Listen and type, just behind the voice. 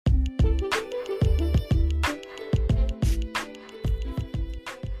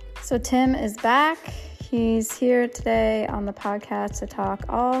So Tim is back. He's here today on the podcast to talk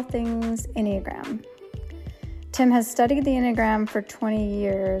all things Enneagram. Tim has studied the Enneagram for 20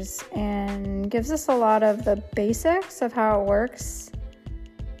 years and gives us a lot of the basics of how it works.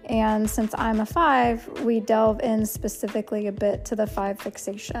 And since I'm a 5, we delve in specifically a bit to the 5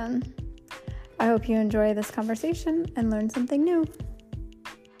 fixation. I hope you enjoy this conversation and learn something new.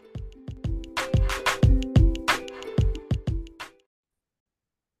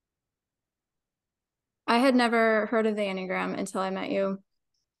 I had never heard of the Enneagram until I met you.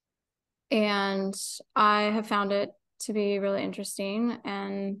 And I have found it to be really interesting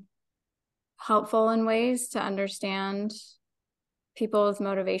and helpful in ways to understand people's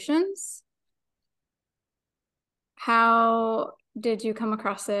motivations. How did you come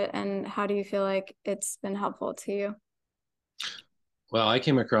across it, and how do you feel like it's been helpful to you? Well, I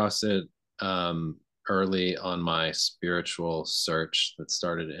came across it early on my spiritual search that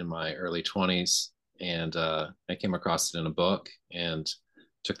started in my early 20s. And I came across it in a book and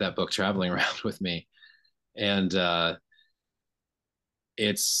took that book traveling around with me. And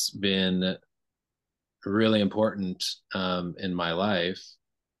it's been really important in my life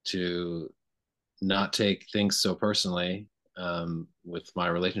to not take things so personally with my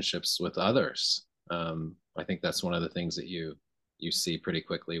relationships with others. I think that's one of the things that you see pretty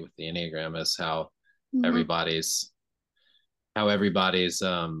quickly with the Enneagram is how everybody's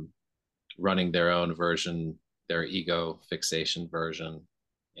running their own version, their ego fixation version.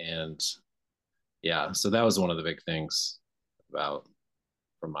 And yeah, so that was one of the big things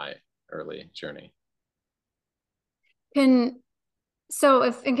from my early journey. So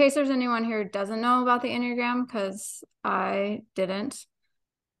if in case there's anyone here who doesn't know about the Enneagram, because I didn't,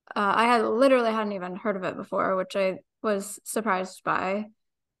 I hadn't even heard of it before, which I was surprised by.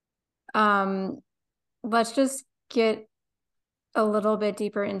 Let's just get a little bit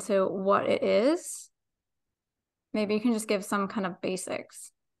deeper into what it is. Maybe you can just give some kind of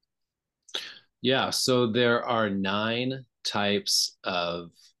basics. Yeah, so there are 9 types of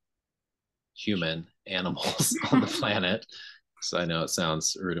human animals on the planet. So I know it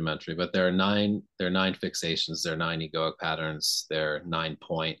sounds rudimentary, but there are 9 fixations, there are 9 egoic patterns, there are 9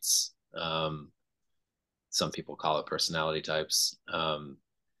 points. Some people call it personality types.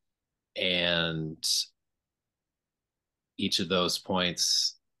 And each of those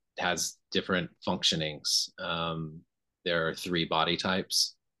points has different functionings. There are 3 body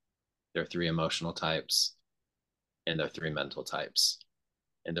types, there are 3 emotional types, and there are 3 mental types.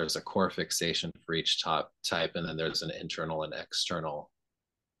 And there's a core fixation for each type, and then there's an internal and external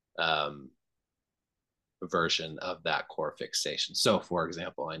version of that core fixation. So, for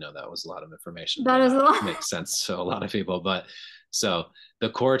example, I know that was a lot of information. That is a lot. Makes sense to a lot of people, but so the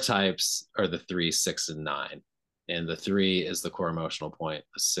core types are the 3, 6, and 9. And the 3 is the core emotional point,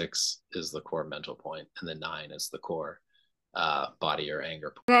 the 6 is the core mental point, and the 9 is the core body or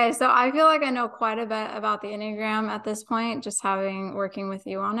anger point. Okay, so I feel like I know quite a bit about the Enneagram at this point, just working with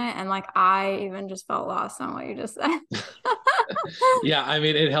you on it. And like, I even just felt lost on what you just said. Yeah, I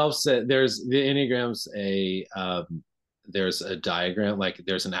mean, it helps that there's the Enneagram's there's a diagram, like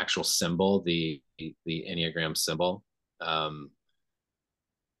there's an actual symbol, the Enneagram symbol.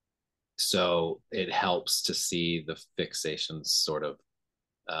 So it helps to see the fixations sort of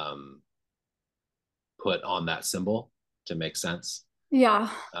put on that symbol to make sense. Yeah.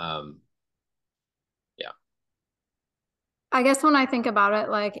 Yeah. I guess when I think about it,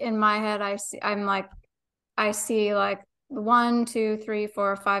 like in my head, I see like 1, 2, 3,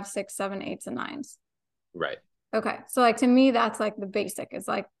 4, 5, 6, 7, 8s, and 9s. Right. Okay. So like to me, that's like the basic. It's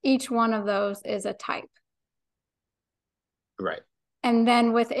like each one of those is a type. Right. And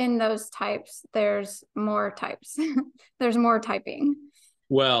then within those types, there's more types. There's more typing.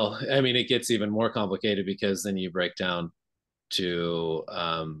 Well, I mean, it gets even more complicated because then you break down to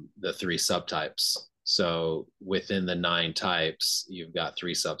the 3 subtypes. So within the 9 types, you've got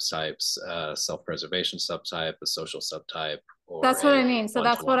 3 subtypes: self-preservation subtype, a social subtype, or that's what I mean. So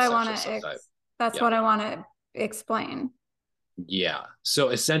that's what I want to. That's yeah. what I want to explain. Yeah. So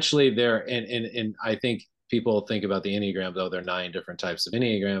essentially, and I think people think about the Enneagram, though there are 9 different types of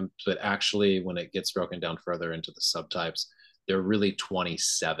Enneagram, but actually, when it gets broken down further into the subtypes, there are really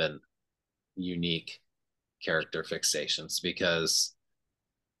 27 unique character fixations because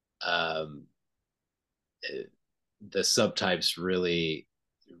the subtypes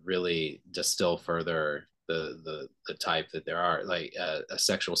really distill further the type that there are. Like a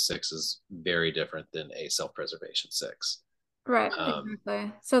sexual 6 is very different than a self-preservation 6. Right.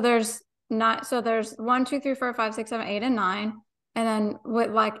 Exactly. So there's 1, 2, 3, 4, 5, 6, 7, 8, and 9. And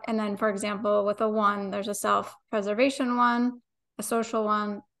then for example, with a 1, there's a self-preservation 1, a social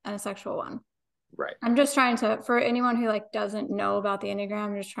 1, and a sexual one. Right. I'm just trying to, for anyone who like doesn't know about the Enneagram,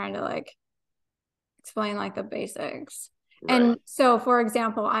 I'm just trying to like explain like the basics. Right. And so, for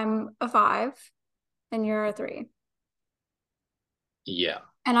example, I'm a 5 and you're a 3. Yeah.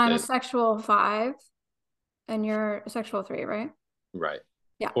 And I'm a sexual 5 and you're a sexual 3, right? Right.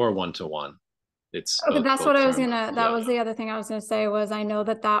 Yeah. Or 1-to-1. It's Okay, that's what I was terms. gonna, that was the other thing I was gonna say was I know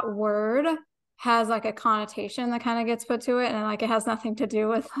that that word has like a connotation that kind of gets put to it, and like it has nothing to do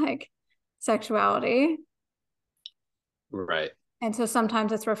with like sexuality. Right. And so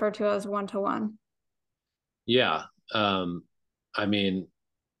sometimes it's referred to as 1-to-1. Yeah. I mean,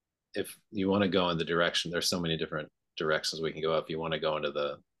 if you want to go in the direction, there's so many different directions we can go. If you want to go into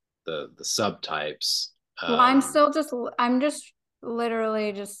the subtypes. Well, I'm just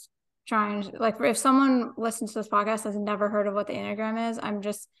literally just trying to, like, if someone listens to this podcast has never heard of what the Enneagram is, I'm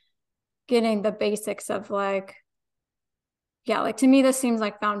just getting the basics of like, yeah, like to me, this seems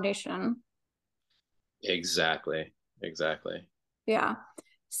like foundation. Exactly. Yeah.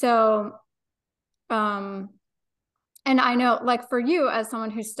 So, and I know like for you as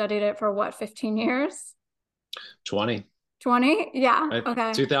someone who studied it for what, 15 years? 20. 20? Yeah.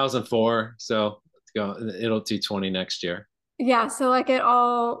 Okay. 2004. So it'll do 20 next year. Yeah. So like it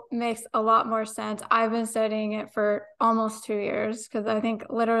all makes a lot more sense. I've been studying it for almost 2 years because I think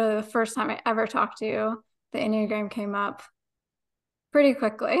literally the first time I ever talked to you, the Enneagram came up pretty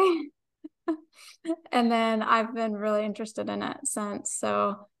quickly. And then I've been really interested in it since.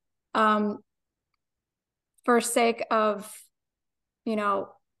 So, for sake of, you know,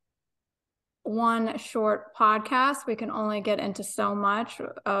 one short podcast, we can only get into so much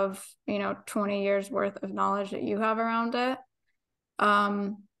of, 20 years worth of knowledge that you have around it.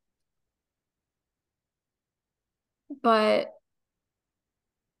 But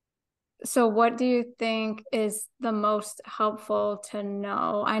so what do you think is the most helpful to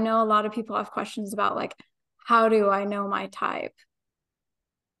know? I know a lot of people have questions about like, how do I know my type?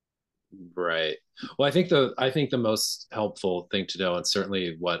 Right. Well, I think the most helpful thing to know, and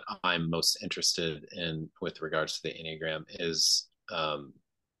certainly what I'm most interested in with regards to the Enneagram, is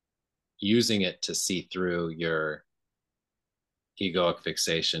using it to see through your egoic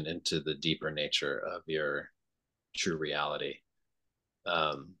fixation into the deeper nature of your true reality,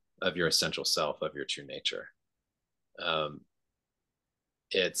 of your essential self, of your true nature. Um,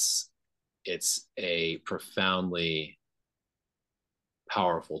 it's a profoundly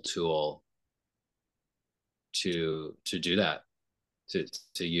powerful tool to do that,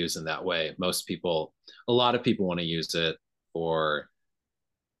 to use in that way. A lot of people want to use it for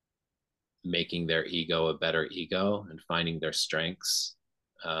making their ego a better ego and finding their strengths.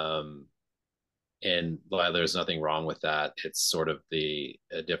 And while there's nothing wrong with that, it's sort of a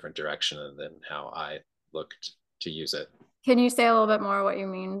different direction than how I looked to use it. Can you say a little bit more what you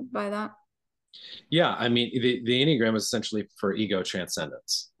mean by that? Yeah, I mean the Enneagram is essentially for ego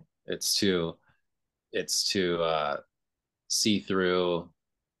transcendence. It's to see through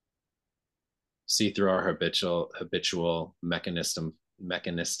our habitual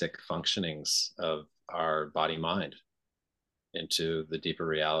mechanistic functionings of our body mind into the deeper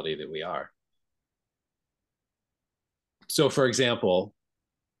reality that we are. So for example,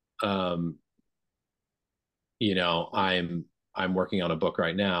 I'm working on a book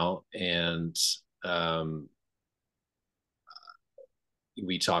right now, and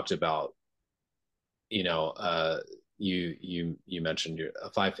we talked about, you mentioned a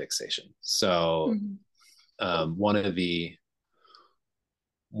 5 fixation. So one of the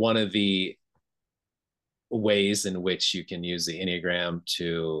ways in which you can use the Enneagram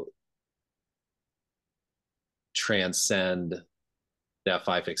to transcend that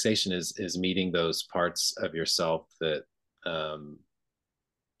 5 fixation is meeting those parts of yourself that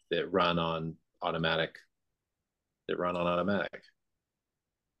run on automatic.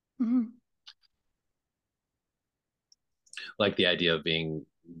 Mm-hmm. Like the idea of being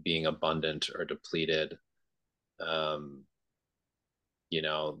abundant or depleted. The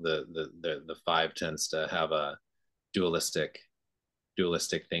 5 tends to have a dualistic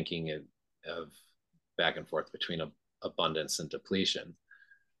thinking of back and forth between abundance and depletion.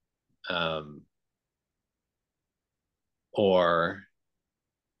 Or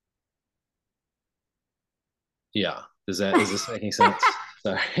yeah, is this making sense?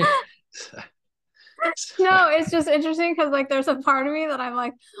 Sorry. No, it's just interesting because like there's a part of me that I'm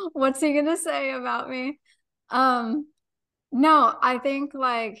like, what's he gonna say about me? No, I think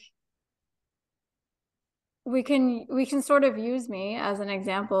like we can sort of use me as an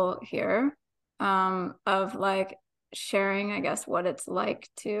example here, of like sharing, I guess, what it's like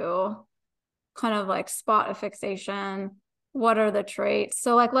to kind of like spot a fixation what are the traits?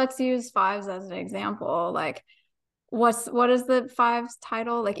 So like let's use fives as an example. Like what is the fives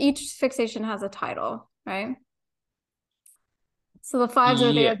title? Like each fixation has a title, right? So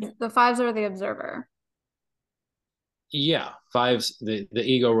Yeah, the fives are the observer. yeah. Fives, the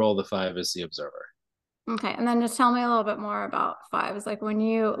ego role, the five is the observer. Okay, and then just tell me a little bit more about fives. Like when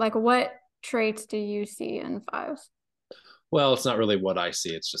you like what traits do you see in fives? Well, it's not really what I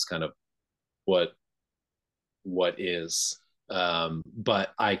see, it's just kind of what what is. But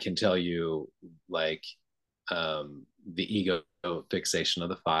I can tell you, like, the ego fixation of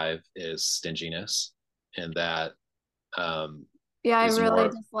the five is stinginess, and that um, Yeah, I is really more.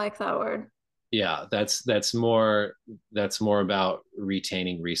 dislike that word. Yeah, that's more about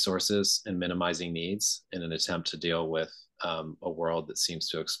retaining resources and minimizing needs in an attempt to deal with a world that seems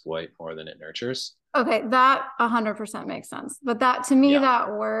to exploit more than it nurtures. Okay, that 100% makes sense. But that to me, Yeah, that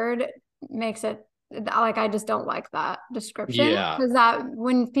word makes it like I just don't like that description yeah, because that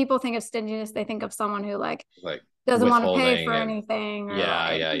when people think of stinginess, they think of someone who like like doesn't want to pay for withholding and anything or yeah,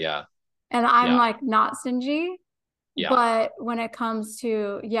 like, yeah, yeah, and I'm yeah, like not stingy. yeah. But when it comes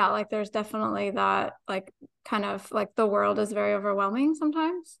to, yeah, like there's definitely that like kind of like the world is very overwhelming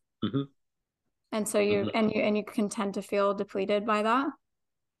sometimes. Hmm. And so Hmm. you can tend to feel depleted by that.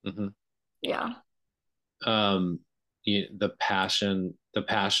 Hmm. Yeah. Um, the passion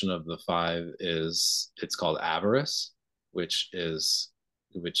of the five is it's called avarice, which is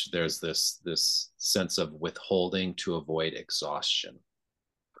which there's this sense of withholding to avoid exhaustion.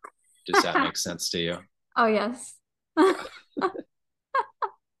 Does that make sense to you? Oh, yes. Yeah.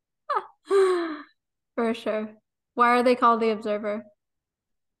 For sure. Why are they called the observer?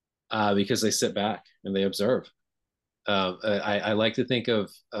 Because they sit back and they observe. I like to think of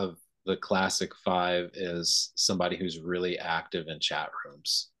the classic five as somebody who's really active in chat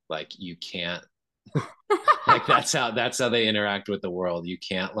rooms. Like you can't like that's how they interact with the world. You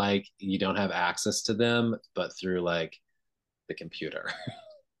can't like you don't have access to them, but through like the computer.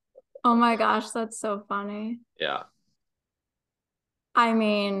 Oh my gosh, that's so funny. Yeah. I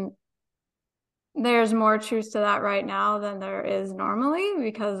mean, there's more truth to that right now than there is normally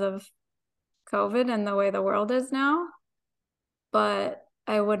because of COVID and the way the world is now. But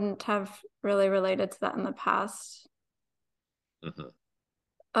I wouldn't have really related to that in the past. Hmm.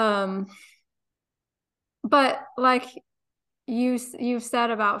 Um, but like you've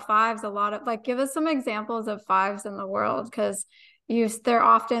said about fives a lot of like give us some examples of fives in the world because you they're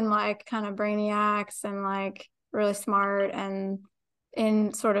often like kind of brainiacs and like really smart and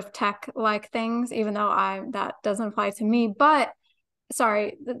in sort of tech like things even though I that doesn't apply to me but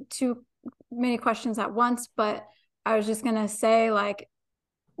sorry too many questions at once but I was just gonna say like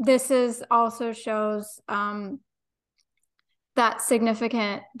this is also shows that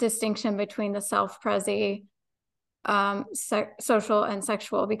significant distinction between the self-prezi social and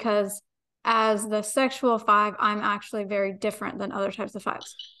sexual because as the sexual five, I'm actually very different than other types of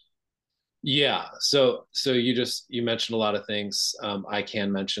fives. Yeah. So you mentioned a lot of things. I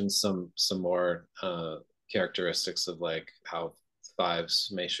can mention some more characteristics of like how fives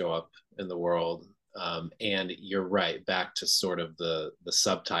may show up in the world. And you're right, back to sort of the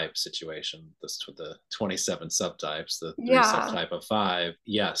subtype situation, the 27 subtypes, the three Yeah. subtype of five.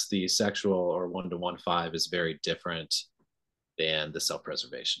 Yes, the sexual or one-to-one five is very different than the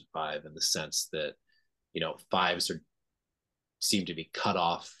self-preservation five in the sense that, fives are seem to be cut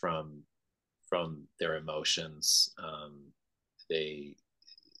off from their emotions. They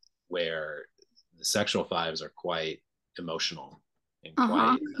where the sexual fives are quite emotional and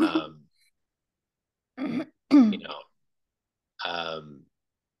Uh-huh. quite you know um,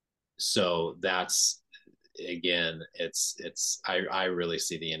 so that's again I really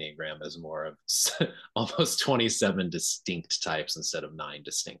see the Enneagram as more of almost 27 distinct types instead of 9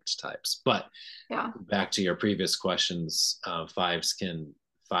 distinct types. But Yeah. back to your previous questions, fives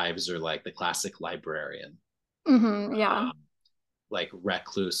are like the classic librarian, Yeah. um, like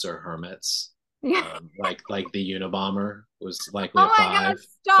recluse or hermits. Yeah. Like the Unabomber was likely Oh a my gosh, five. Like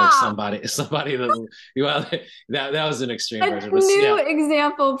stop. somebody that well that was an extreme A version, but new yeah,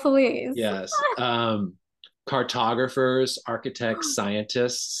 example, please. yes. Cartographers, architects,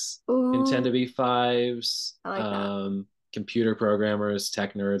 scientists can tend to Ooh, be fives. I like that. Computer programmers,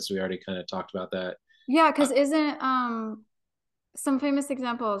 tech nerds. We already kind of talked about that. Yeah, Uh, because isn't some famous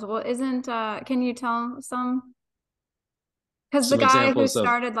examples? Well, isn't can you tell some? Because the some guy who examples of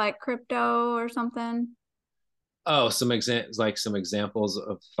started like crypto or something. some examples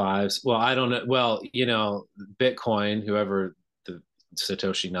of fives. Well, I don't know. Well, Bitcoin, whoever the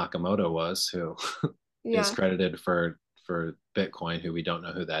Satoshi Nakamoto was, who is Yeah. credited for Bitcoin, who we don't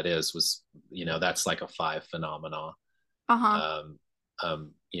know who that is, was that's like a five phenomenon. Uh-huh.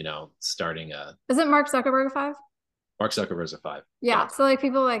 Starting a Isn't Mark Zuckerberg 5? Mark Zuckerberg's a 5. Yeah, Yep. so like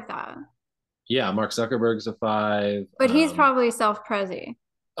people like that. Yeah, Mark Zuckerberg's a 5. But he's probably self-prezi.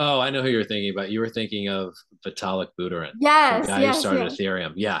 Oh, I know who you're thinking about. You were thinking of Vitalik Buterin, the Yes, guy who yes, started yes.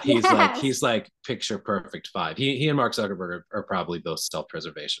 Ethereum. Yeah, Yes. he's like picture perfect 5. He and Mark Zuckerberg are probably both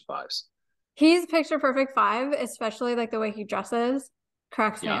self-preservation 5s. He's picture perfect 5, especially like the way he dresses,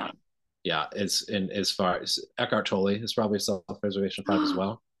 cracks me Yeah. up. Yeah. It's in as far as Eckhart Tolle is probably a self-preservation 5 as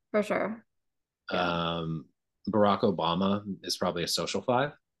well. For sure. Yeah. Um, Barack Obama is probably a social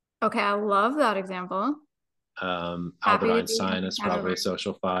 5. Okay, I love that example. Albert Happy to be Einstein in the is probably a category.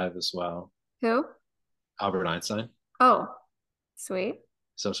 social 5 as well. Who? Albert Einstein, Oh, sweet.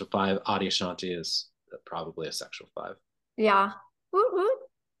 social 5. Adi Shanti is probably a sexual 5. Yeah. Woot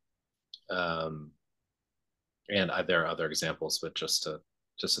woot. Um, and there are other examples, but just to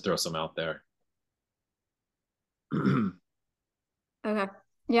throw some out there. Okay.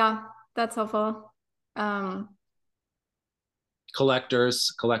 Yeah, that's helpful. Um,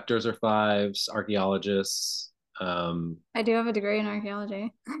 Collectors are 5s. Archaeologists, I do have a degree in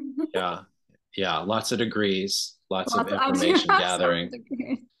archaeology. yeah, yeah, lots of degrees, I do have several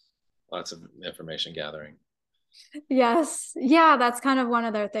degrees. lots of information gathering. Yes. Yeah, that's kind of one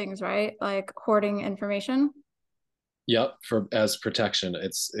of their things, right? Like hoarding information. Yep, for as protection.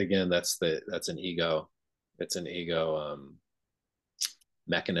 It's again, that's an ego. It's an ego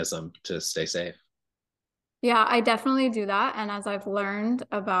mechanism to stay safe. Yeah, I definitely do that. And as I've learned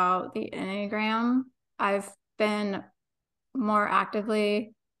about the Enneagram, I've been more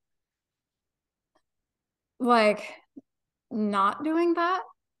actively like not doing that.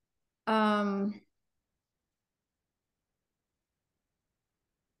 Um,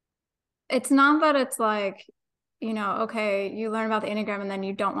 it's not that it's like, okay, you learn about the Enneagram and then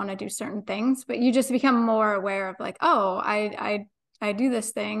you don't want to do certain things, but you just become more aware of like, oh, I do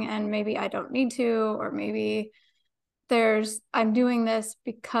this thing and maybe I don't need to, or maybe I'm doing this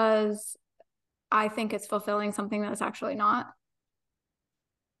because I think it's fulfilling something that's actually not.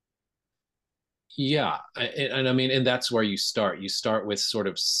 Yeah, and I mean, and that's where you start. You start with sort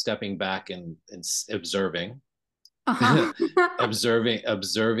of stepping back and observing, Uh-huh.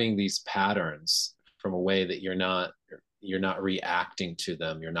 observing these patterns from a way that you're not reacting to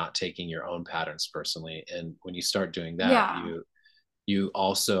them. You're not taking your own patterns personally. And when you start doing that, Yeah. you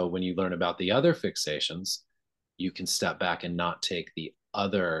also, when you learn about the other fixations, you can step back and not take the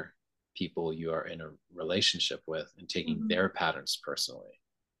other people you are in a relationship with and taking Mhm. their patterns personally.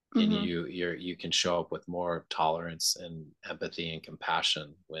 And Mhm. you can show up with more tolerance and empathy and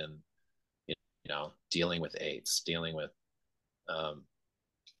compassion when dealing with eights, dealing with um,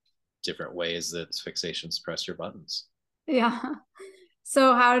 different ways that fixations press your buttons. Yeah.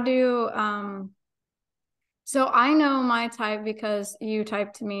 So how do so I know my type because you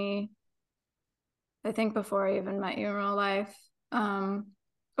typed to me, I think before I even met you in real life.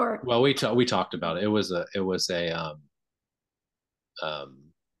 Or Well, we talked about it. Um,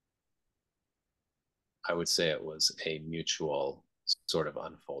 I would say it was a mutual sort of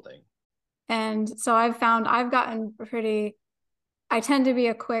unfolding. and so I've found I've gotten pretty I tend to be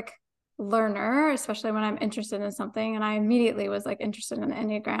a quick learner, especially when I'm interested in something. And I immediately was like interested in the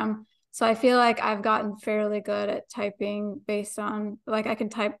Enneagram. So I feel like I've gotten fairly good at typing based on like I can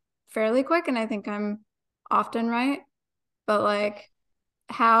type fairly quick and I think I'm often right. But like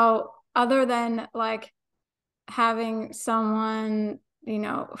how other than like having someone,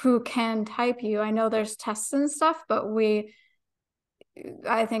 who can type you, I know there's tests and stuff, but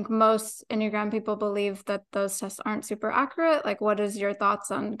I think most Enneagram people believe that those tests aren't super accurate. Like, what is your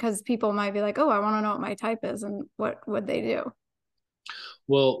thoughts on? Because people might be like, "Oh, I want to know what my type is," and what would they do?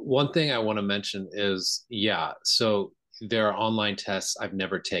 Well, one thing I want to mention is, yeah, so there are online tests. I've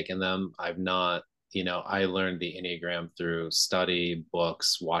never taken them. I've not, I learned the Enneagram through study,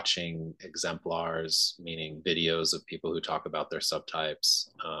 books, watching exemplars, meaning videos of people who talk about their subtypes,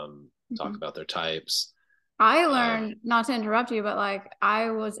 talk Mhm. about their types. I Um, learned, not to interrupt you, but like I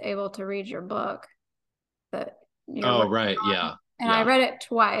was able to read your book that you're oh, working right. on, Yeah. and I Yeah. read it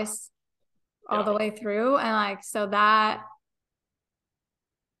twice all Yeah. the way through, and like so that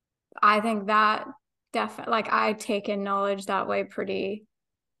I think that definitely like I take in knowledge that way pretty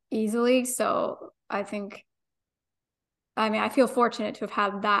easily. So I mean, I feel fortunate to have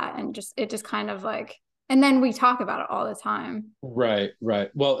had that and it just kind of like, and then we talk about it all the time. Right, right.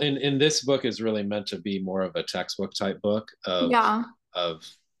 Well, in this book is really meant to be more of a textbook type book Yeah. of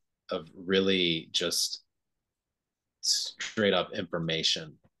of really just straight up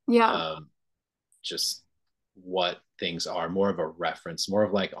information. Yeah. Um, just what things are, more of a reference, more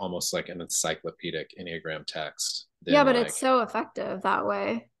of like almost like an encyclopedic Enneagram text Yeah, than but it's like, so effective that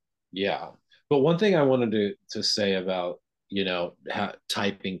way. yeah. But one thing I wanted to say about,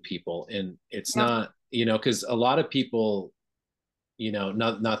 typing people, and it's Yeah. not, because a lot of people,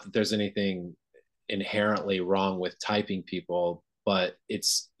 not that there's anything inherently wrong with typing people, but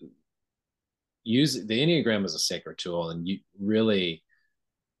it's use the Enneagram as a sacred tool. And you really,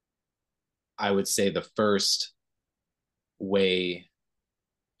 I would say the first way,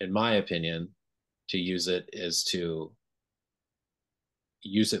 in my opinion, to use it is to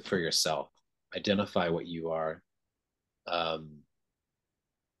use it for yourself, identify what you are, um,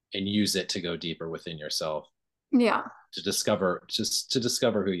 and use it to go deeper within yourself, Yeah. to discover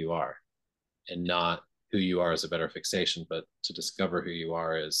who you are, and not who you are as a better fixation, but to discover who you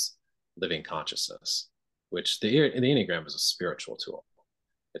are as living consciousness, which the Enneagram is a spiritual tool.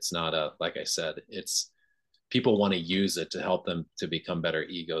 It's not a, like I said, it's, people want to use it to help them to become better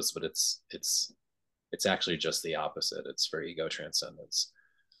egos, but it's actually just the opposite. It's for ego transcendence.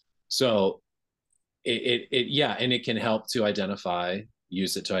 So yeah, and it can help to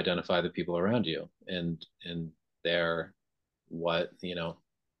use it to identify the people around you, and their, what,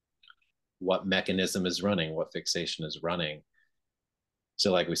 what mechanism is running, what fixation is running.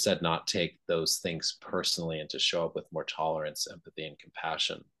 So like we said, not take those things personally, and to show up with more tolerance, empathy, and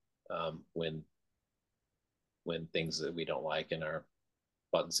compassion, when things that we don't like and our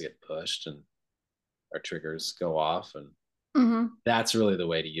buttons get pushed and our triggers go off. And Mm-hmm. that's really the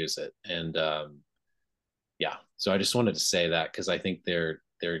way to use it. And yeah, so I just wanted to say that, because I think there's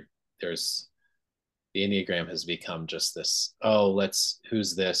the Enneagram has become just this, oh,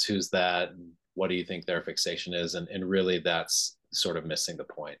 who's this, who's that, and what do you think their fixation is? And really that's sort of missing the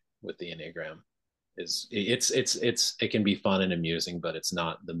point with the Enneagram. Is it can be fun and amusing, but it's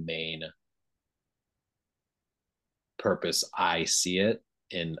not the main purpose I see it,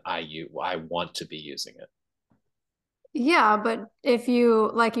 and I want to be using it. Yeah, but if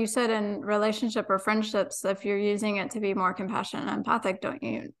you, like you said, in relationship or friendships, if you're using it to be more compassionate and empathic, don't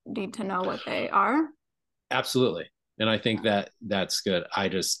you need to know what they are? Absolutely. And I think that that's good. I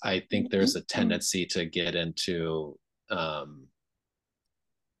think there's a tendency to get into, to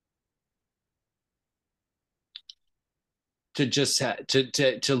just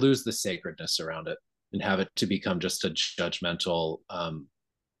to lose the sacredness around it, and have it to become just a judgmental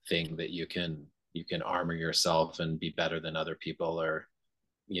thing that you can armor yourself and be better than other people, or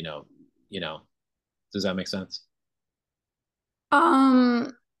you know you know does that make sense?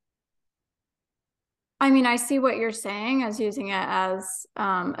 Um, I mean, I see what you're saying as using it as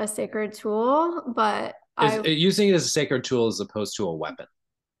a sacred tool, but Is using it as a sacred tool as opposed to a weapon?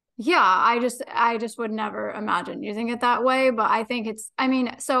 yeah, I just would never imagine using it that way, but I think I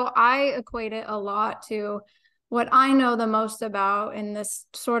mean, so I equate it a lot to what I know the most about in this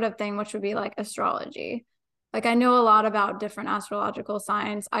sort of thing, which would be like astrology. Like I know a lot about different astrological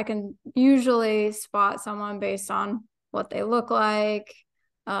signs. I can usually spot someone based on what they look like,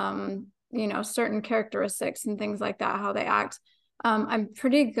 certain characteristics and things like that, how they act. I'm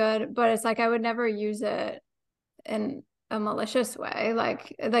pretty good, but it's like I would never use it in a malicious way.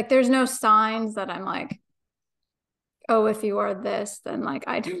 Like there's no signs that I'm like, oh, if you are this, then like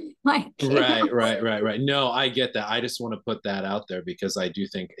I don't like you. Right. No, I get that. I just want to put that out there, because I do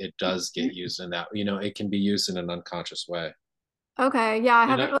think it does get used in that, it can be used in an unconscious way. Okay, yeah, I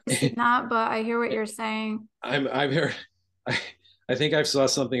And haven't really seen that, but I hear what you're saying. I've heard, I, I think I saw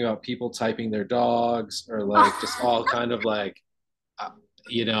something about people typing their dogs, or like just all kind of like, uh,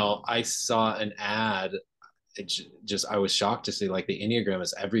 I saw an ad. I was shocked to see like the Enneagram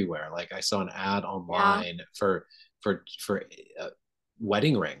is everywhere. Like I saw an ad Yeah. online for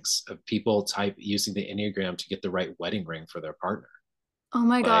wedding rings, of people using the Enneagram to get the right wedding ring for their partner. Oh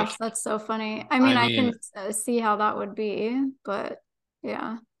my gosh, Like, that's so funny. I I mean, I can mean, see how that would be, but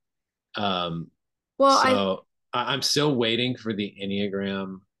yeah. um, Well, so I'm still waiting for the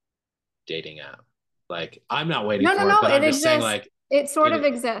Enneagram dating app. Like, I'm not waiting no, no, for it, no, but it I'm just saying, exists. like, It sort of it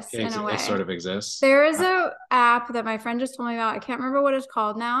exists in a it way. sort of exists. There is a app that my friend just told me about. I can't remember what it's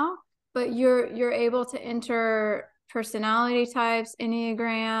called now, but you're able to enter personality types,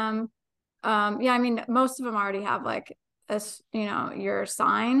 Enneagram. Yeah, I mean, most of them already have like your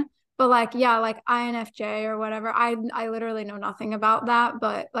sign, but like yeah, like INFJ or whatever. I literally know nothing about that,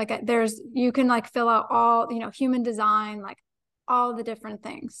 but like you can like fill out all, human design, like all the different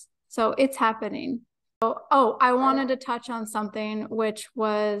things. So it's happening. Oh, I wanted to touch on something which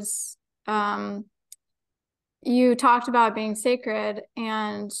was you talked about being sacred,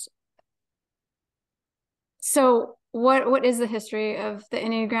 and so what is the history of the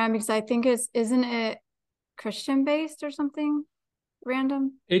Enneagram? Because I think isn't it Christian based or something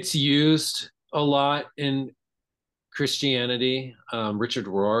random? It's used a lot in Christianity. Richard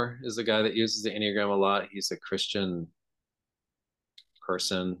Rohr is the guy that uses the Enneagram a lot. He's a Christian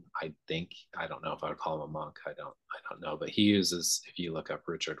person, I think. I don't know if I would call him a monk. I don't know, but he uses, if you look up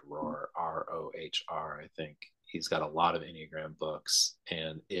Richard Rohr, Rohr, I think he's got a lot of Enneagram books,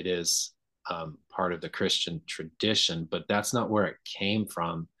 and it is part of the Christian tradition, but that's not where it came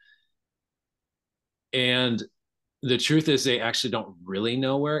from. And the truth is, they actually don't really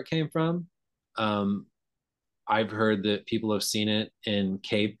know where it came from. I've heard that people have seen it in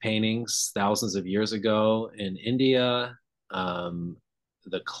cave paintings thousands of years ago in India.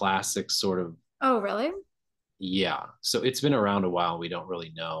 The classic sort of. Oh, really? Yeah. So it's been around a while. We don't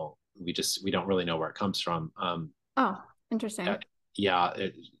really know. We don't really know where it comes from. Oh, interesting. Yeah.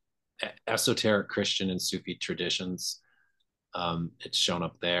 Esoteric Christian and Sufi traditions. It's shown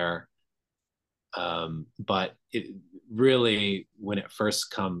up there. But it really, when it first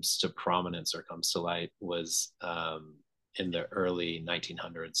comes to prominence or comes to light, was in the early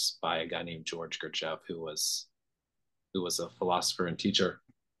 1900s by a guy named George Gurdjieff, who was a philosopher and teacher,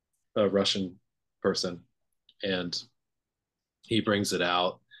 a Russian person, and he brings it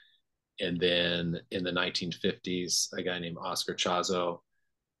out. And then in the 1950s, a guy named Oscar Chazo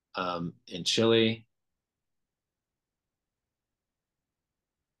in Chile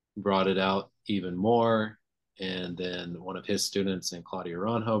brought it out even more. And then one of his students, in Claudio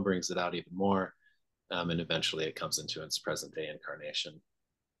Ronho, brings it out even more. And eventually it comes into its present day incarnation.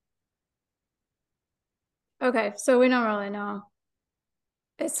 Okay, so we don't really know.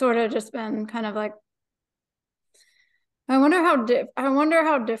 It's sort of just been kind of like, I wonder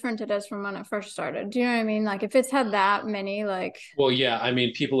how different it is from when it first started. Do you know what I mean? Like if it's had that many, like. Well, yeah, I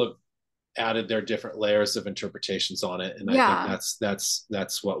mean, people have added their different layers of interpretations on it, and I think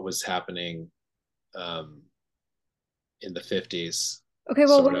that's what was happening in the 50s. Okay,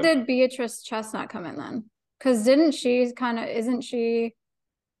 well, when did Beatrice Chestnut come in then? Because isn't she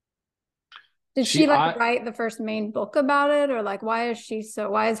did she write the first main book about it, or like why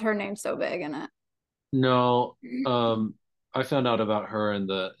is her name so big in it? No, I found out about her and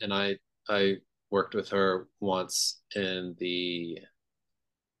I worked with her once in the,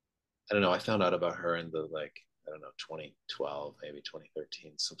 I don't know, I found out about her in the, like, I don't know, 2012, maybe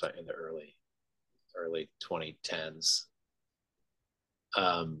 2013, sometime in the early 2010s.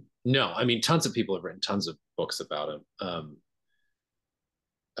 No, I mean, tons of people have written tons of books about him.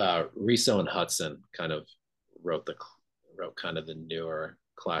 Riso and Hudson kind of wrote kind of the newer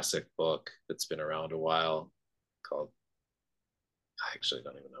classic book that's been around a while, called, I actually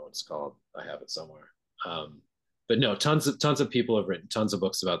don't even know what it's called. I have it somewhere. But no, tons of people have written tons of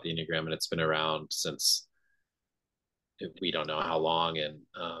books about the Enneagram, and it's been around since we don't know how long. And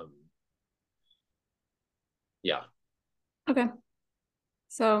yeah. Okay.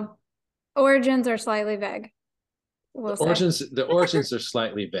 So origins are slightly vague. The origins are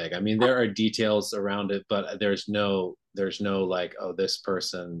slightly vague. I mean, there are details around it, but there's no like, oh, this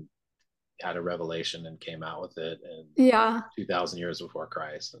person had a revelation and came out with it in 2000 years before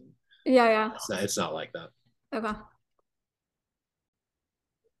Christ. And it's not like that. Okay.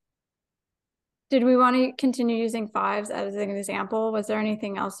 Did we want to continue using fives as an example? Was there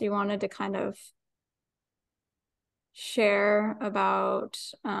anything else you wanted to kind of share about,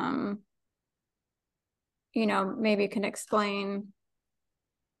 maybe you can explain,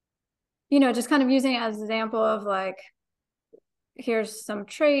 just kind of using it as an example of like, here's some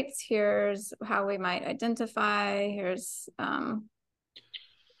traits, here's how we might identify, here's, I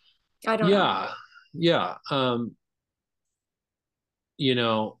don't know. Yeah.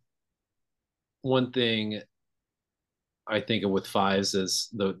 One thing I think of with fives is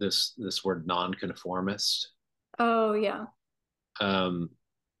this word nonconformist. Oh yeah.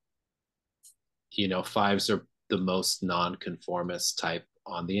 Fives are the most nonconformist type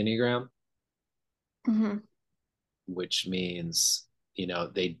on the Enneagram, which means,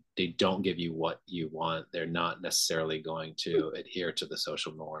 they don't give you what you want. They're not necessarily going to adhere to the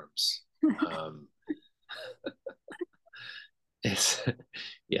social norms. It's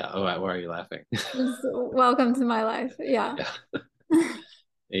yeah. Oh, why are you laughing? Welcome to my life. Yeah.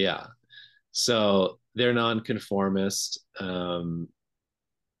 Yeah. So they're nonconformist.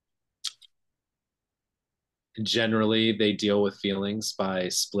 Generally, they deal with feelings by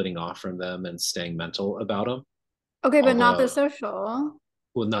splitting off from them and staying mental about them. Okay, but not the social.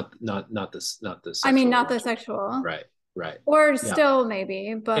 Well, not the sexual. I mean, not the sexual. Right. Or still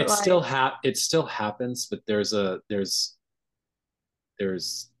maybe, but it still happens, but there's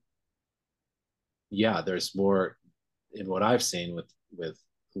more in what I've seen with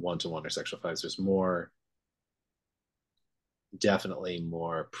one-to-one or sexual fives. There's more definitely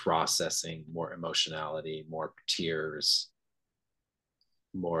more processing, more emotionality, more tears,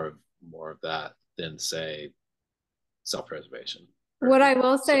 more of that than say self-preservation or What I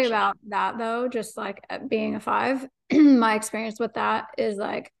will say social. about that though, just like being a five, my experience with that is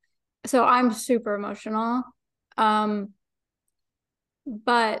like, so I'm super emotional. Um,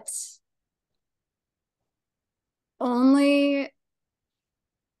 but only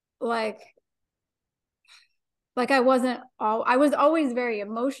like I was always very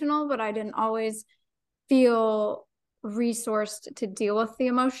emotional, but I didn't always feel resourced to deal with the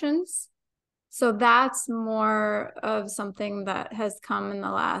emotions. So that's more of something that has come in the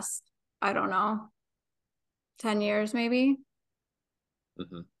last, I don't know, 10 years maybe.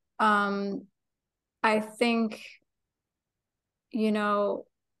 Mm-hmm. Um, I think, you know,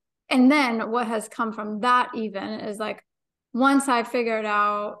 and then what has come from that even is like once I figured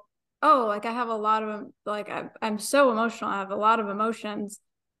out, oh, like I have a lot of like I'm so emotional, I have a lot of emotions,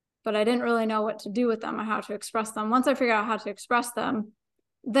 but I didn't really know what to do with them or how to express them. Once I figured out how to express them,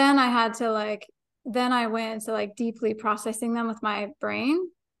 then I had to like then I went into like deeply processing them with my brain.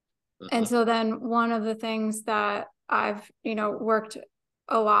 And Mm-hmm. so then one of the things that I've, worked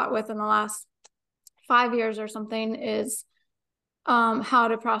a lot with in the last 5 years or something is how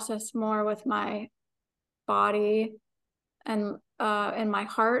to process more with my body and my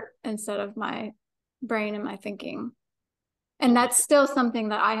heart instead of my brain and my thinking. And Mm-hmm. that's still something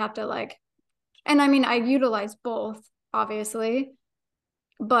that I have to like, and I mean, I utilize both, obviously,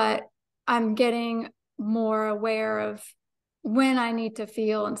 but I'm getting more aware of when I need to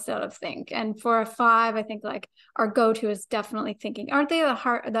feel instead of think. And for a five, I think like our go-to is definitely thinking. Aren't they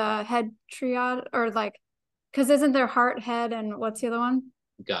the head triad, or like, because isn't there heart, head, and what's the other one?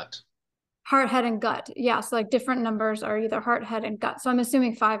 Gut. Heart, head, and gut. Yeah. So like different numbers are either heart, head, and gut. So I'm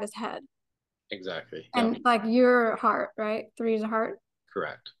assuming five is head. Exactly. Yep. And like your heart, right? Three is a heart.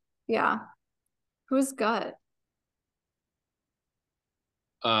 Correct. Yeah. Who's gut?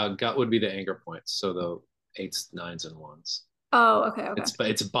 Gut would be the anger points. So the eights, nines, and ones. Oh, okay, okay.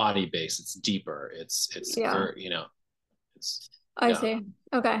 It's body based. It's deeper. It's Yeah, for it's I yeah. see.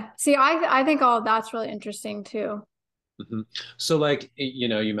 Okay. See, I think all of that's really interesting too. Mm-hmm. So like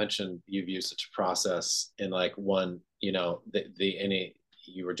you mentioned you've used it to process in like one the any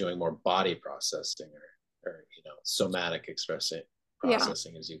you were doing more body processing or somatic expressing Yeah.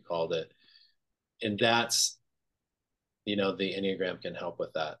 processing as you called it, and that's the Enneagram can help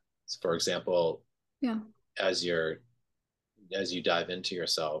with that. So for example, Yeah. as you're as you dive into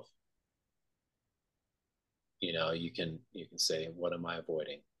yourself, you can say, what am I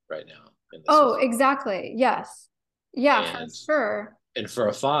avoiding right now in this Oh, moment? exactly. Yes. Yeah, for And sure. for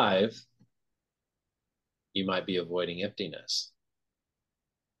a five, you might be avoiding emptiness.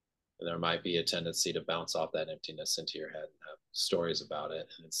 And there might be a tendency to bounce off that emptiness into your head and have stories about it.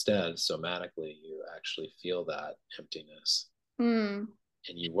 And instead, somatically, you actually feel that emptiness Mm.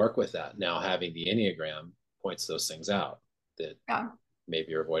 and you work with that. Now, having the Enneagram points those things out that Yeah.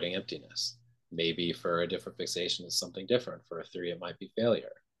 maybe you're avoiding emptiness. Maybe for a different fixation, it's something different. For a three, it might be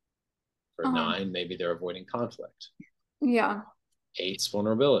failure. For Uh-huh. nine, maybe they're avoiding conflict. Yeah. Eight's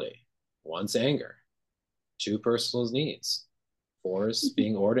vulnerability. One's anger. Two, personal needs. Four is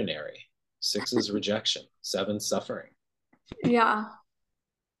being ordinary. Six is rejection. Seven, suffering. Yeah.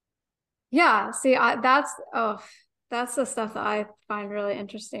 Yeah. See, that's the stuff that I find really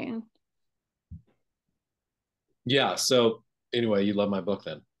interesting. Yeah. So anyway, you love my book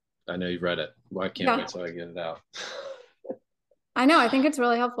then. I know you've read it. Well, I can't Yeah. wait till I get it out. I know. I think it's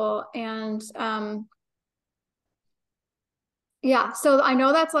really helpful. And yeah, so I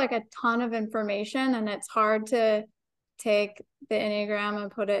know that's like a ton of information and it's hard to take the Enneagram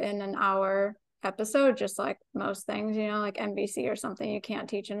and put it in an hour episode, just like most things, like NBC or something you can't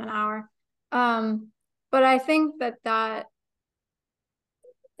teach in an hour. Um, but I think that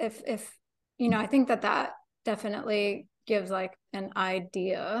if I think that definitely gives like an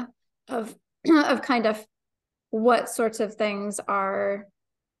idea of of kind of what sorts of things are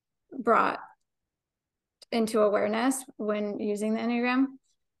brought into awareness when using the Enneagram.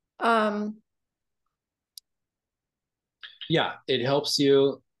 Um, Yeah, it helps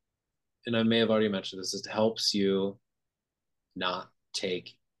you, and I may have already mentioned this, it helps you not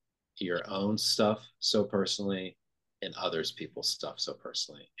take your own stuff so personally and others people's stuff so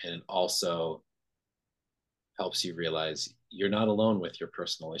personally. And it also helps you realize you're not alone with your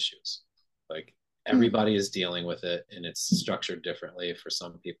personal issues. Like mm, everybody is dealing with it and it's structured differently for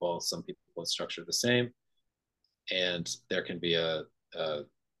some people. Some people it's structured the same. And there can be a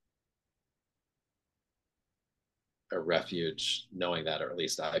refuge knowing that, or at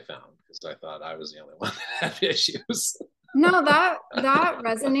least I found, because I thought I was the only one that had issues. No, that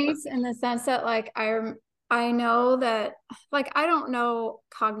resonates in the sense that like I know that like I don't know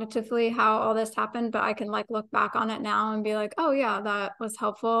cognitively how all this happened, but I can like look back on it now and be like, oh yeah, that was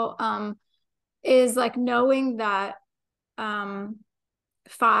helpful. Is like knowing that um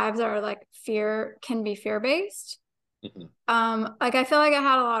fives are like fear can be fear based. Mhm. Like I feel like I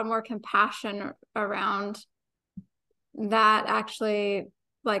had a lot more compassion around that actually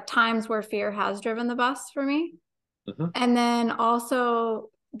like times where fear has driven the bus for me. Mhm. And then also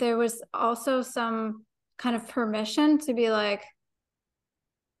there was also some kind of permission to be like,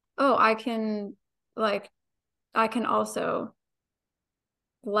 oh, like I can also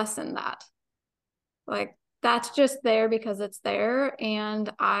lessen that. Like that's just there because it's there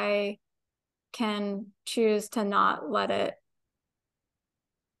and I can choose to not let it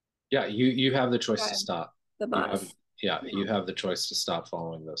Yeah, you have the choice to drive stop. the You have bus. yeah, Yeah. you have the choice to stop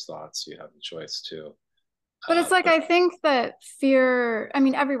following those thoughts. You have the choice to But it's like put I think that fear, I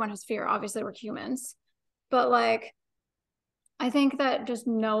mean, everyone has fear, obviously we're humans, but like I think that just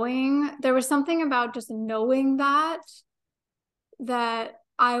knowing there was something about just knowing that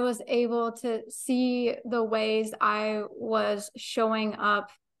I was able to see the ways I was showing up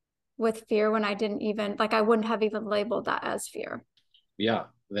with fear when I didn't even like I wouldn't have even labeled that as fear. yeah,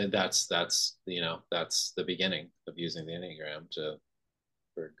 then that's that's the beginning of using the Enneagram to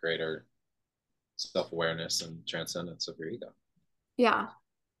for greater self-awareness and transcendence of your ego. Yeah.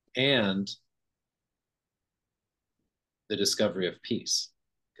 And the discovery of peace.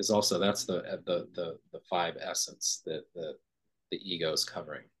 Because also that's the five essence that the ego is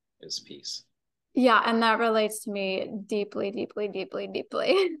covering is peace. Yeah, and that relates to me deeply, deeply, deeply,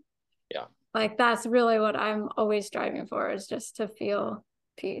 deeply. Yeah. Like that's really what I'm always striving for is just to feel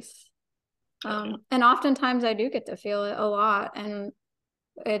peace. And oftentimes I do get to feel it a lot. And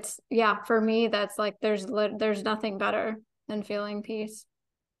it's, yeah, for me, that's like, there's nothing better than feeling peace.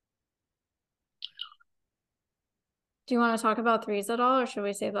 Do you want to talk about threes at all, or should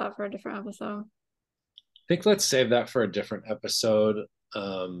we save that for a different episode? I think let's save that for a different episode.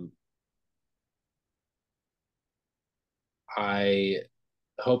 Um, I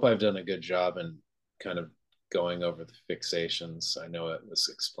hope I've done a good job in kind of going over the fixations. I know it was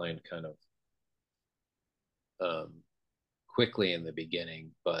explained kind of quickly in the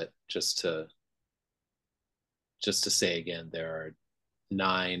beginning, but just to say again, there are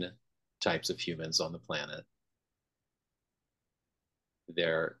 9 types of humans on the planet.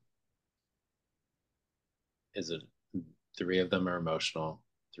 There is a 3 of them are emotional,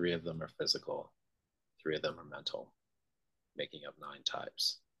 3 of them are physical, 3 of them are mental, making up 9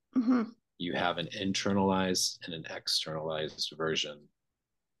 types. Mm-hmm. You have an internalized and an externalized version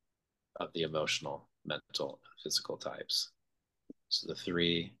of the emotional, mental, and physical types. So the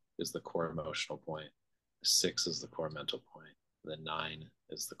 3 is the core emotional point, the 6 is the core mental point, the 9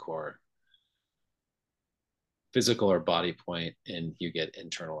 is the core physical or body point, and you get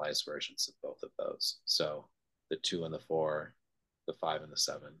internalized versions of both of those. So the 2 and the 4, the 5 and the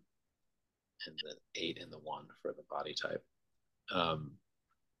 7, and the 8 and the 1 for the body type. Um,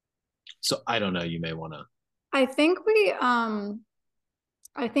 so I don't know. You may want to. I think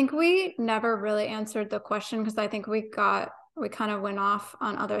we never really answered the question because I think we kind of went off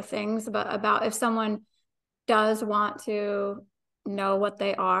on other things, but about if someone does want to know what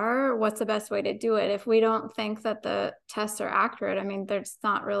they are, what's the best way to do it? If we don't think that the tests are accurate, I mean, there's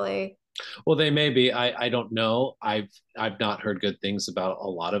not really. Well, they may be. I don't know. I've not heard good things about a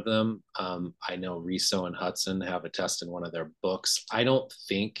lot of them. I know Riso and Hudson have a test in one of their books. I don't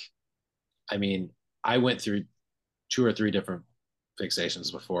think. I mean, I went through 2 or 3 different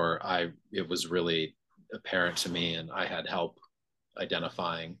fixations before I it was really apparent to me, and I had help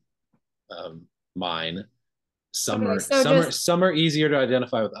identifying mine. Some Okay, are so some are just some are easier to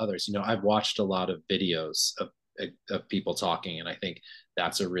identify with others. I've watched a lot of videos of people talking, and I think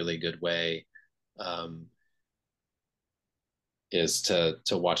that's a really good way um, is to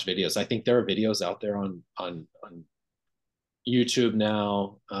watch videos. I think there are videos out there on YouTube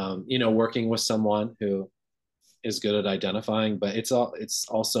now. Working with someone who is good at identifying, but it's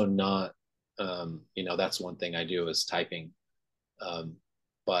also not. That's one thing I do is typing,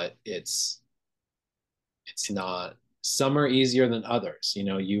 but it's not. Some are easier than others.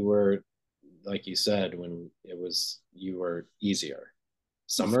 You were like you said when it was you were easier.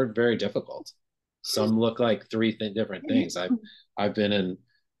 Some are very difficult. Some look like 3 different things. I've been in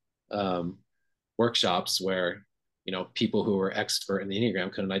um, workshops where people who were expert in the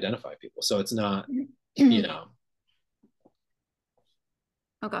Enneagram couldn't identify people. So it's not you know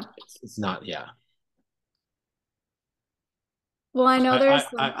okay. it's not yeah. Well, I know there's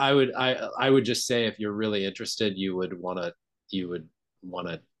some. I would just say if you're really interested, you would want to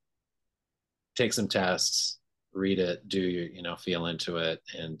take some tests, read it, do your, feel into it,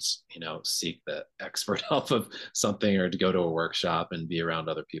 and seek the expert help of something, or to go to a workshop and be around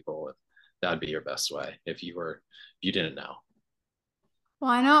other people. That'd be your best way if you didn't know.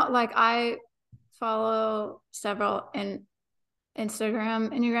 Well, I know, like, I follow several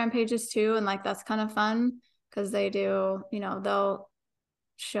Enneagram pages too, and like that's kind of fun because they do, they'll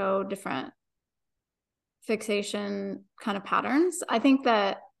show different fixation kind of patterns. I think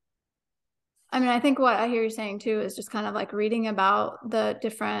what I hear you saying too is just kind of like reading about the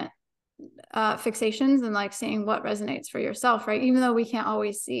different fixations and like seeing what resonates for yourself, right? Even though we can't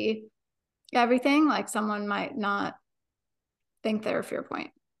always see everything, like someone might not think they're a fear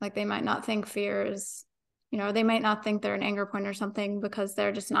point. Like they might not think fear is, they might not think they're an anger point or something because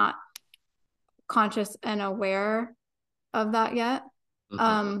they're just not conscious and aware of that yet.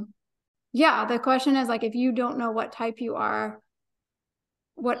 Mm-hmm. Yeah, the question is like, if you don't know what type you are,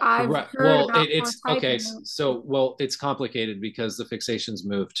 what I've heard about it's okay. So, well, it's complicated because the fixations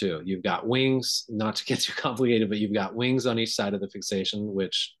move too. You've got wings, not to get too complicated, but you've got wings on each side of the fixation,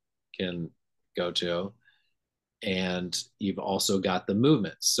 which can go to, and you've also got the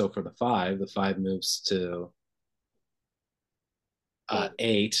movements. So for the five moves to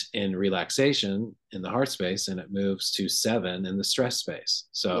 8 in relaxation in the heart space, and it moves to 7 in the stress space.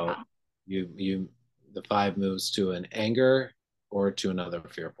 So the 5 moves to an anger or to another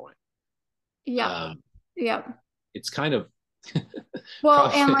fear point. Yeah. It's kind of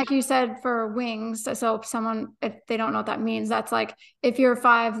well, and like you said, for wings, so if they don't know what that means, that's like if you're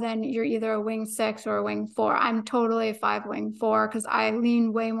 5, then you're either a wing 6 or a wing 4. I'm totally a 5 wing 4 because I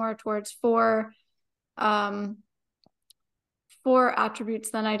lean way more towards 4 attributes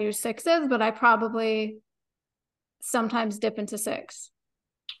than I do 6s, but I probably sometimes dip into 6.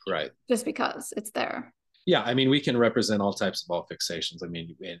 Right. Just because it's there. Yeah, I mean, we can represent all types of all fixations. I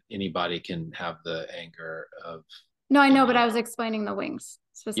mean, anybody can have the anger of. No, I know, but I was explaining the wings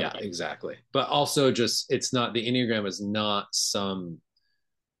specifically. Yeah, exactly. But also it's not, the Enneagram is not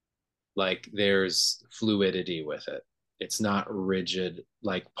like there's fluidity with it. It's not rigid.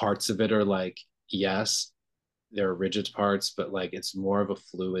 Like parts of it are like, yes, there are rigid parts, but like it's more of a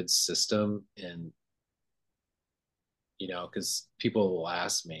fluid system. And, because people will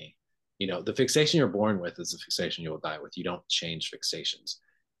ask me, the fixation you're born with is the fixation you will die with. You don't change fixations.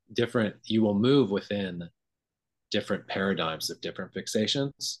 You will move within different paradigms of different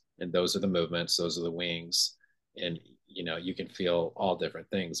fixations, and those are the movements, those are the wings, and you can feel all different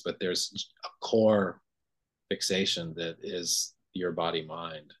things, but there's a core fixation that is your body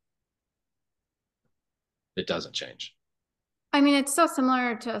mind. It doesn't change. I mean, it's so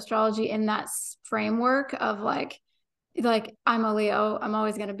similar to astrology in that framework of like I'm a Leo, I'm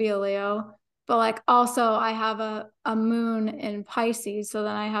always going to be a Leo, but like also I have a moon in Pisces, so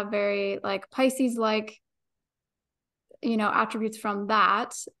then I have very like Pisces like attributes from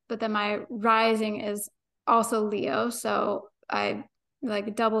that, but then my rising is also Leo, so I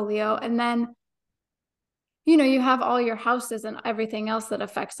like double Leo, and then you have all your houses and everything else that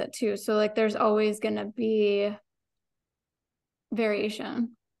affects it too, so like there's always going to be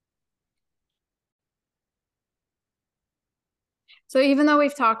variation. So even though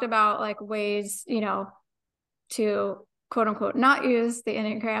we've talked about like ways, to quote unquote not use the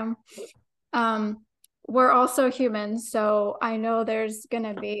Enneagram, we're also humans. So I know there's going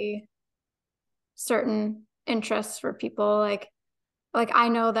to be certain interests for people. Like I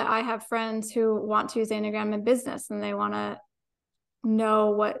know that I have friends who want to use Enneagram in business and they want to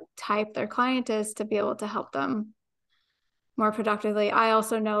know what type their client is to be able to help them more productively. I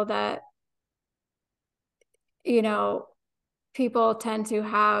also know that, people tend to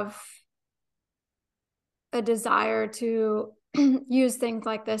have a desire to use things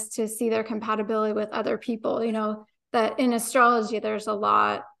like this to see their compatibility with other people. That in astrology, there's a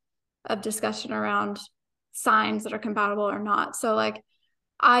lot of discussion around signs that are compatible or not. So like,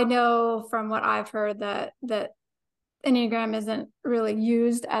 I know from what I've heard that Enneagram isn't really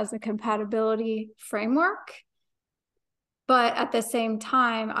used as a compatibility framework. But at the same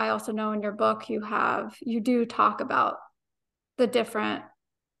time, I also know in your book, you do talk about the different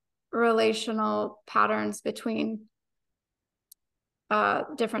relational patterns between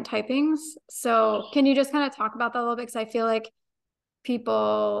different typings. So can you just kind of talk about that a little bit? Because I feel like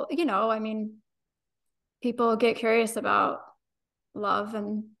people, people get curious about love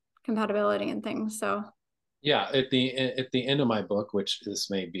and compatibility and things. So yeah, at the end of my book, which this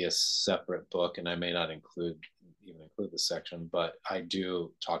may be a separate book, and I may not include this section, but I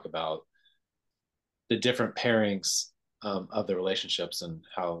do talk about the different pairings of the relationships and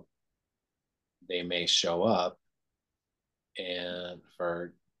how they may show up, and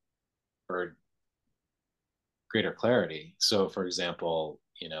for greater clarity. So, for example,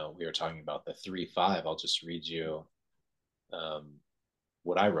 we were talking about the 3-5. I'll just read you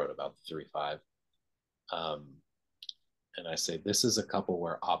what I wrote about the 3-5. And I say, this is a couple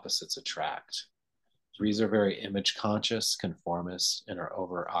where opposites attract. Threes are very image conscious, conformist, and are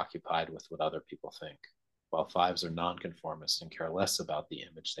overoccupied with what other people think, while fives are nonconformist and care less about the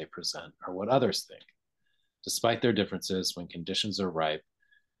image they present or what others think. Despite their differences, when conditions are ripe,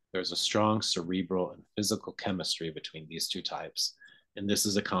 there's a strong cerebral and physical chemistry between these two types, and this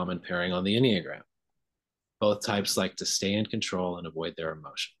is a common pairing on the Enneagram. Both types like to stay in control and avoid their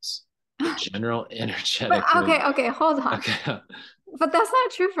emotions. The general energetic. Okay, hold on. Okay. But that's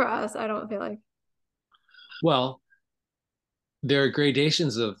not true for us, I don't feel like. Well, there are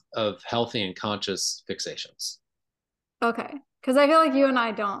gradations of healthy and conscious fixations. Okay, because I feel like you and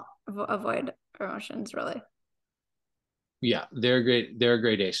I don't avoid emotions really. Yeah, they're great. There are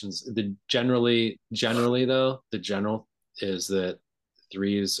gradations. Generally though, the general is that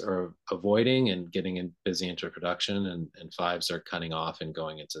threes are avoiding and getting in busy into production, and fives are cutting off and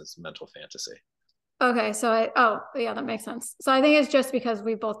going into mental fantasy. Okay, so yeah, that makes sense. So I think it's just because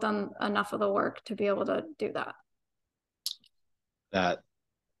we've both done enough of the work to be able to do that. That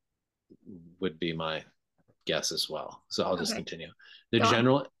would be my guess as well. So I'll just continue.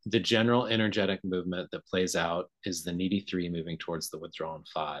 The general energetic movement that plays out is the needy 3 moving towards the withdrawn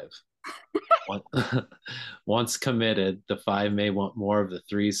 5. Once committed, the 5 may want more of the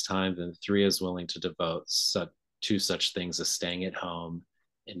 3's time than the 3 is willing to devote to such things as staying at home,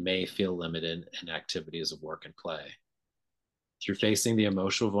 and may feel limited in activities of work and play. Through facing the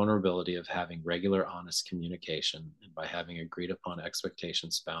emotional vulnerability of having regular, honest communication, and by having agreed upon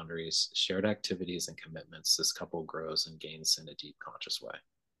expectations, boundaries, shared activities, and commitments, this couple grows and gains in a deep, conscious way.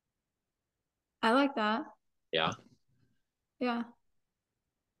 I like that. Yeah? Yeah.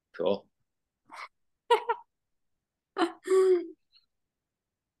 Cool.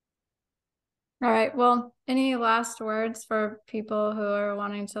 All right. Well, any last words for people who are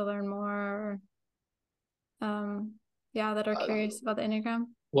wanting to learn more, that are curious about the Enneagram?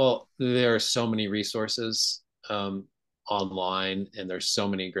 Well, there are so many resources online, and there's so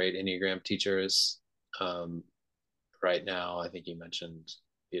many great Enneagram teachers right now. I think you mentioned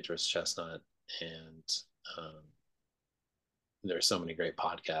Beatrice Chestnut, and there's so many great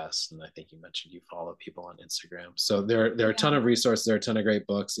podcasts, and I think you mentioned you follow people on Instagram. So there are a ton of resources. There are a ton of great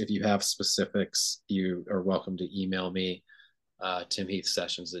books. If you have specifics, you are welcome to email me,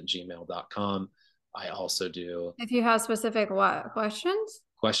 timheathsessions@gmail.com. I also do. If you have specific questions?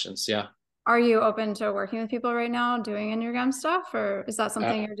 Questions, yeah. Are you open to working with people right now doing Enneagram stuff, or is that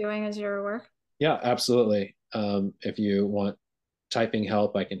something you're doing as your work? Yeah, absolutely. If you want typing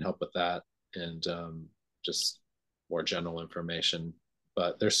help, I can help with that, and just more general information.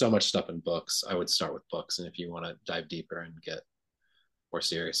 But there's so much stuff in books. I would start with books, and if you want to dive deeper and get more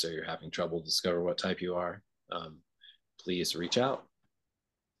serious, or you're having trouble to discover what type you are, please reach out.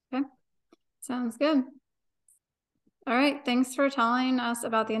 Okay, sounds good. All right, thanks for telling us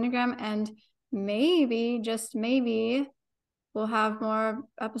about the Enneagram, and maybe, just maybe, we'll have more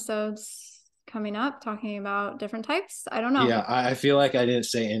episodes coming up talking about different types. I don't know. Yeah, I feel like I didn't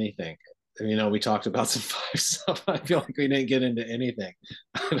say anything. We talked about some 5 stuff. I feel like we didn't get into anything.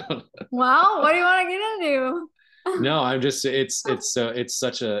 Well, what do you want to get into? No, I'm just it's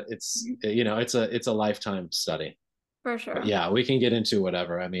a lifetime study. For sure. But yeah, we can get into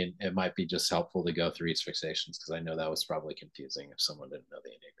whatever. I mean, it might be just helpful to go through each fixations, because I know that was probably confusing if someone didn't know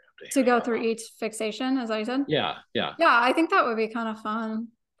the Enneagram. To go through each fixation, as I said? Yeah. Yeah, I think that would be kind of fun.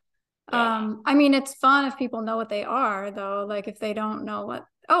 Yeah. I mean, it's fun if people know what they are, though. Like if they don't know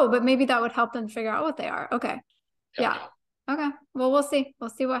but maybe that would help them figure out what they are. Okay. Yeah. Okay. Well, we'll see. We'll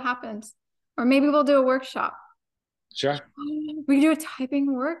see what happens. Or maybe we'll do a workshop. Sure. We can do a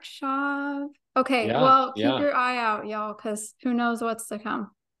typing workshop. Okay. Yeah, well, keep your eye out, y'all, because who knows what's to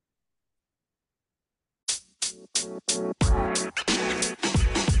come.